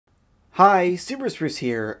Hi, Super Spruce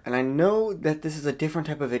here, and I know that this is a different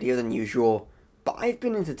type of video than usual, but I've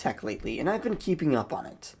been into tech lately, and I've been keeping up on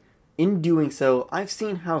it. In doing so, I've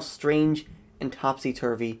seen how strange and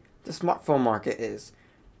topsy-turvy the smartphone market is.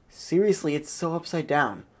 Seriously, it's so upside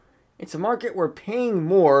down. It's a market where paying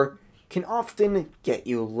more can often get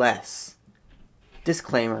you less.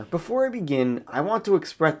 Disclaimer, before I begin, I want to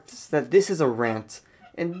express that this is a rant,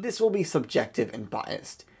 and this will be subjective and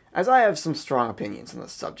biased, as I have some strong opinions on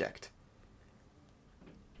this subject.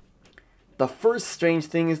 The first strange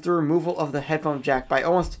thing is the removal of the headphone jack by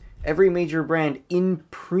almost every major brand in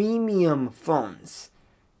premium phones.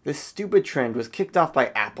 This stupid trend was kicked off by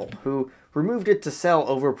Apple, who removed it to sell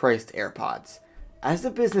overpriced AirPods. As a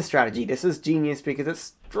business strategy, this is genius because it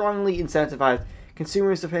strongly incentivized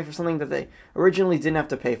consumers to pay for something that they originally didn't have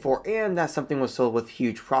to pay for, and that something was sold with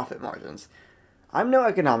huge profit margins. I'm no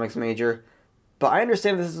economics major, but I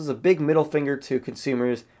understand this is a big middle finger to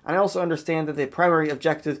consumers, and I also understand that the primary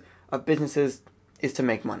objective of businesses is to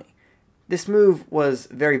make money. This move was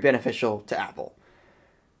very beneficial to Apple.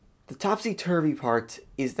 The topsy-turvy part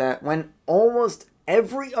is that when almost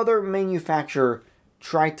every other manufacturer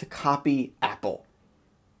tried to copy Apple,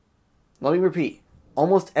 let me repeat,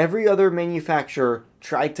 almost every other manufacturer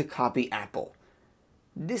tried to copy Apple.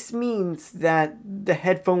 This means that the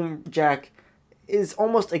headphone jack is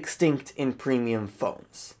almost extinct in premium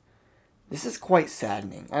phones. This is quite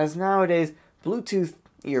saddening, as nowadays Bluetooth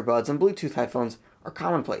earbuds and Bluetooth headphones are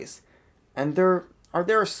commonplace, and there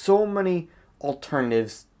are so many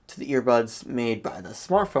alternatives to the earbuds made by the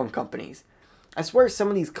smartphone companies. I swear some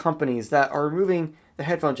of these companies that are removing the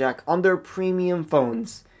headphone jack on their premium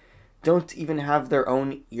phones don't even have their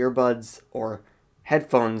own earbuds or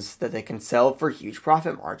headphones that they can sell for huge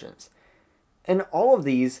profit margins. And all of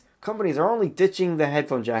these companies are only ditching the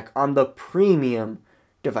headphone jack on the premium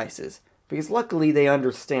devices, because luckily they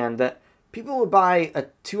understand that people who buy a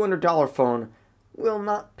 $200 phone will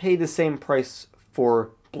not pay the same price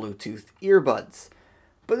for Bluetooth earbuds.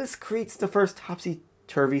 But this creates the first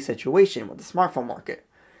topsy-turvy situation with the smartphone market.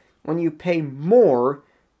 When you pay more,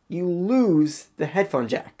 you lose the headphone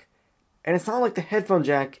jack. And it's not like the headphone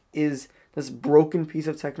jack is this broken piece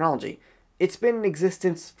of technology. It's been in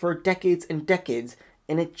existence for decades and decades,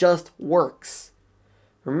 and it just works.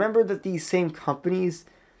 Remember that these same companies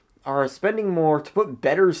are spending more to put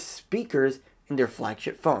better speakers in their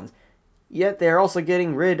flagship phones. Yet they are also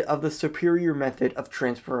getting rid of the superior method of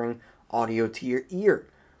transferring audio to your ear.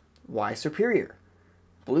 Why superior?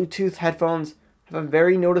 Bluetooth headphones have a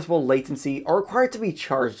very noticeable latency, are required to be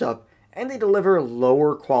charged up, and they deliver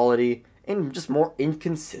lower quality and just more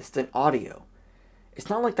inconsistent audio. It's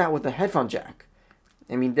not like that with the headphone jack.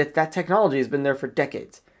 I mean, that technology has been there for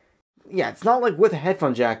decades. Yeah, it's not like with a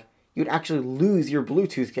headphone jack, you'd actually lose your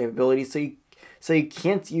Bluetooth capability, so you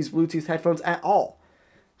can't use Bluetooth headphones at all.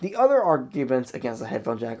 The other arguments against the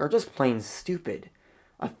headphone jack are just plain stupid.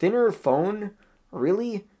 A thinner phone?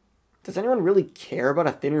 Really? Does anyone really care about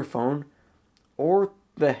a thinner phone? Or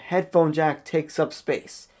the headphone jack takes up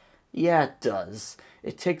space? Yeah, it does.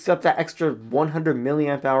 It takes up that extra 100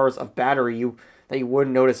 milliamp hours of battery that you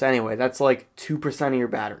wouldn't notice anyway. That's like 2% of your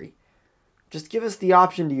battery. Just give us the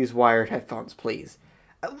option to use wired headphones, please.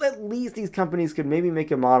 At least these companies could maybe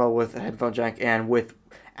make a model with a headphone jack and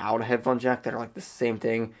without a headphone jack that are like the same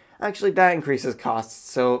thing. Actually, that increases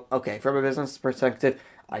costs, so okay, from a business perspective,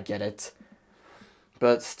 I get it.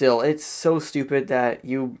 But still, it's so stupid that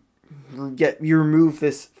you remove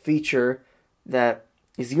this feature that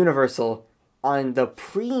is universal on the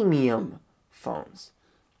premium phones.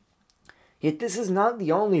 Yet this is not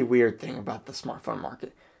the only weird thing about the smartphone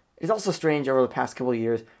market. It's also strange over the past couple of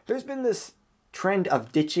years, there's been this trend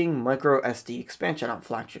of ditching micro SD expansion on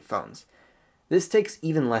flagship phones. This takes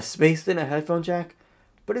even less space than a headphone jack,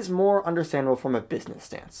 but is more understandable from a business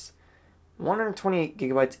stance. 128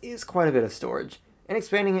 gigabytes is quite a bit of storage, and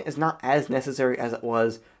expanding it is not as necessary as it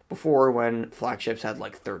was before when flagships had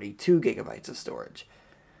like 32 gigabytes of storage.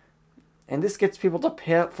 And this gets people to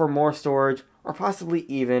pay up for more storage, or possibly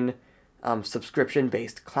even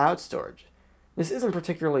subscription-based cloud storage. This isn't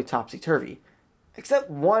particularly topsy-turvy, except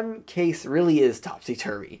one case really is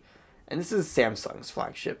topsy-turvy, and this is Samsung's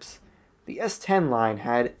flagships. The S10 line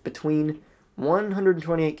had between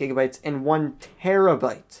 128 gigabytes and 1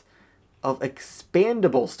 terabyte of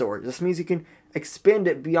expandable storage. This means you can expand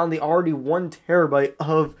it beyond the already 1 terabyte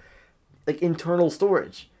of internal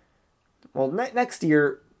storage. Well, next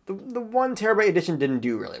year, the 1 terabyte edition didn't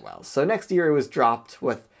do really well, so next year it was dropped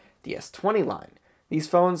with the S20 line. These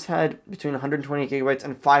phones had between 128 gigabytes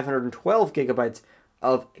and 512 gigabytes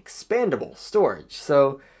of expandable storage.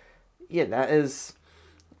 So, yeah, that's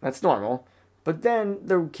normal. But then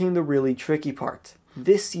there came the really tricky part.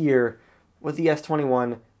 This year, with the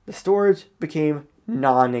S21, the storage became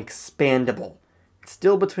non-expandable. It's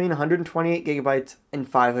still between 128 gigabytes and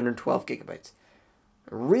 512 gigabytes.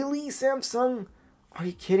 Really, Samsung? Are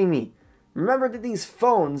you kidding me? Remember that these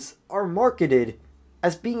phones are marketed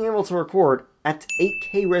as being able to record at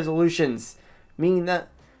 8K resolutions, meaning that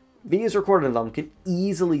videos recorded on them can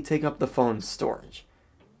easily take up the phone's storage.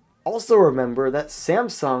 Also remember that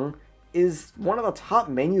Samsung is one of the top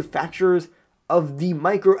manufacturers of the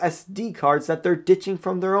micro SD cards that they're ditching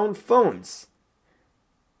from their own phones.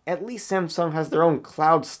 At least Samsung has their own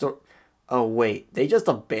cloud store. Oh wait, they just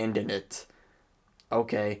abandoned it.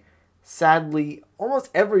 Okay. Sadly, almost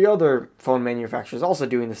every other phone manufacturer is also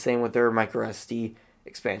doing the same with their micro SD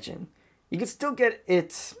expansion. You can still get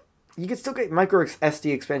micro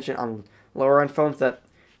SD expansion on lower end phones that,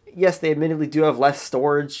 yes, they admittedly do have less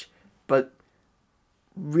storage, but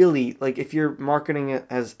really, like, if you're marketing it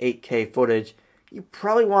as 8K footage, you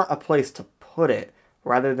probably want a place to put it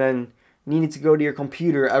rather than needing to go to your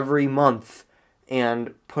computer every month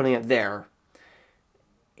and putting it there.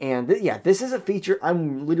 And yeah, this is a feature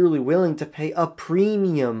I'm literally willing to pay a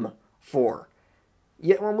premium for.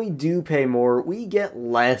 Yet when we do pay more, we get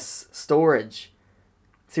less storage.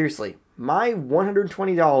 Seriously, my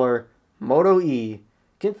 $120 Moto E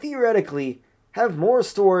can theoretically have more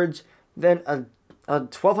storage than a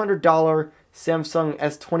 $1,200 Samsung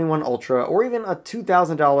S21 Ultra or even a $2,000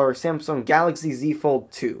 Samsung Galaxy Z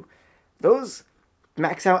Fold 2. Those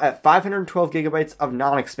max out at 512 gigabytes of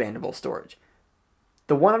non-expandable storage.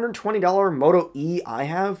 The $120 Moto E I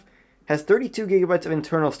have has 32 gigabytes of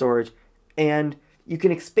internal storage, and you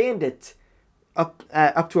can expand it up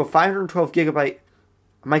to a 512 gigabyte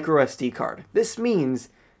micro SD card. This means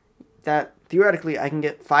that theoretically I can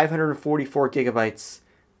get 544 gigabytes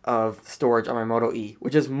of storage on my Moto E,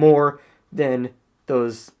 which is more than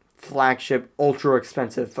those flagship ultra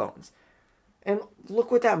expensive phones. And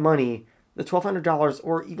look, with that money, the $1,200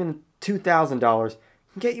 or even $2,000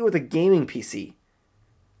 can get you with a gaming PC.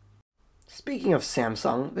 Speaking of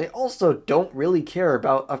Samsung, they also don't really care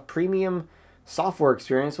about a premium software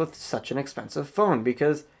experience with such an expensive phone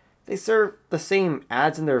because they serve the same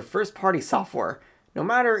ads in their first-party software, no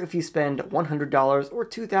matter if you spend $100 or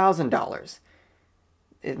 $2,000.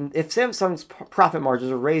 If Samsung's profit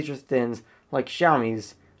margins are razor thin like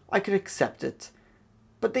Xiaomi's, I could accept it.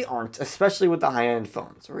 But they aren't, especially with the high-end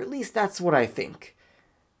phones, or at least that's what I think.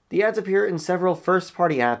 The ads appear in several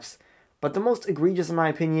first-party apps, but the most egregious in my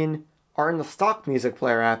opinion are in the stock music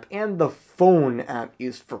player app and the phone app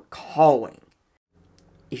used for calling.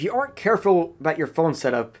 If you aren't careful about your phone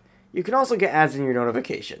setup, you can also get ads in your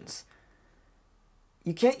notifications.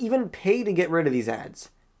 You can't even pay to get rid of these ads.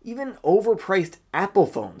 Even overpriced Apple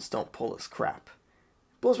phones don't pull this crap.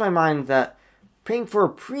 It blows my mind that paying for a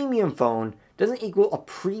premium phone doesn't equal a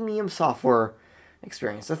premium software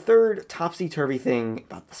experience. The third topsy-turvy thing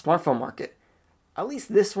about the smartphone market. At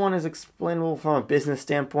least this one is explainable from a business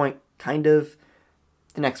standpoint, kind of.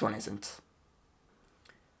 The next one isn't.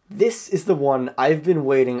 This is the one I've been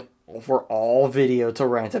waiting for all video to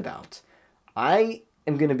rant about. I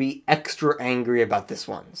am going to be extra angry about this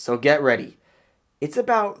one, so get ready. It's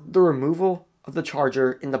about the removal of the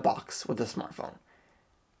charger in the box with a smartphone.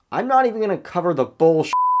 I'm not even going to cover the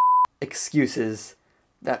bullshit excuses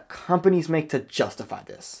that companies make to justify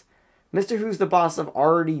this. Mr. Who's the Boss of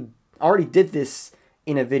already did this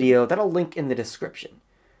in a video that I'll link in the description.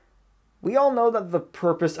 We all know that the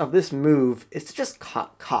purpose of this move is to just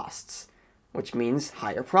cut costs, which means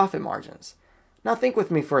higher profit margins. Now think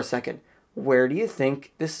with me for a second. Where do you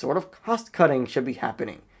think this sort of cost cutting should be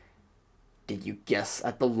happening? Did you guess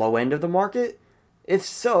at the low end of the market? If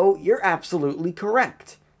so, you're absolutely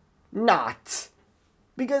correct. Not.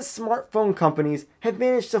 Because smartphone companies have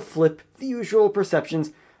managed to flip the usual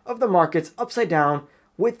perceptions of the markets upside down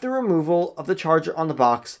with the removal of the charger on the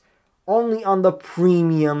box only on the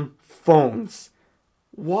premium phones.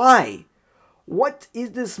 Why? What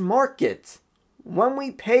is this market? When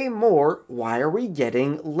we pay more, why are we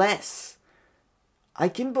getting less? I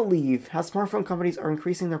can believe how smartphone companies are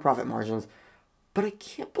increasing their profit margins, but I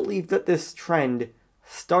can't believe that this trend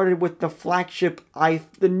started with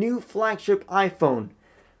the new flagship iPhone.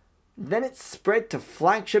 Then it spread to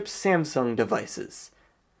flagship Samsung devices.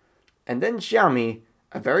 And then Xiaomi,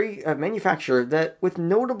 a manufacturer that with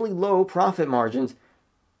notably low profit margins,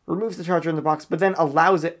 removes the charger in the box, but then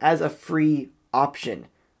allows it as a free option,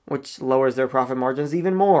 which lowers their profit margins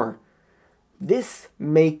even more. This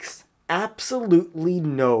makes absolutely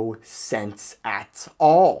no sense at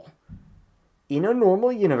all. In a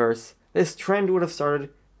normal universe, this trend would have started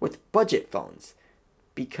with budget phones.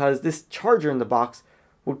 because this charger in the box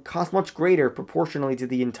would cost much greater proportionally to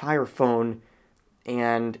the entire phone,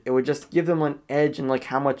 and it would just give them an edge in like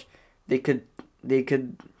how much they could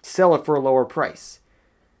sell it for a lower price.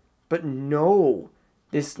 But no,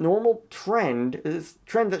 this trend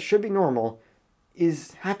that should be normal,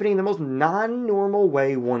 is happening in the most non-normal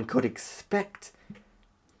way one could expect.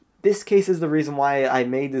 This case is the reason why I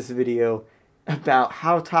made this video about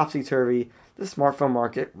how topsy-turvy the smartphone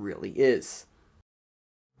market really is.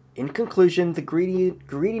 In conclusion, the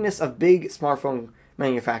greediness of big smartphone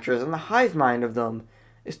manufacturers and the hive mind of them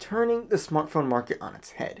is turning the smartphone market on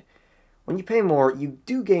its head. When you pay more, you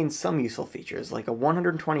do gain some useful features, like a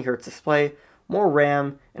 120Hz display, more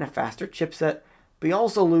RAM, and a faster chipset, but you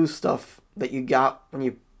also lose stuff that you got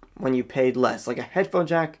when you paid less, like a headphone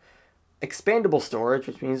jack, expandable storage,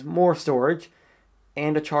 which means more storage,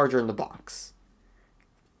 and a charger in the box.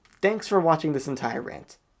 Thanks for watching this entire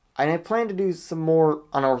rant, and I plan to do some more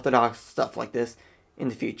unorthodox stuff like this in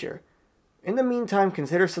the future. In the meantime,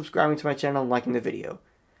 consider subscribing to my channel and liking the video.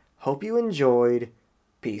 Hope you enjoyed.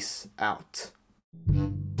 Peace out.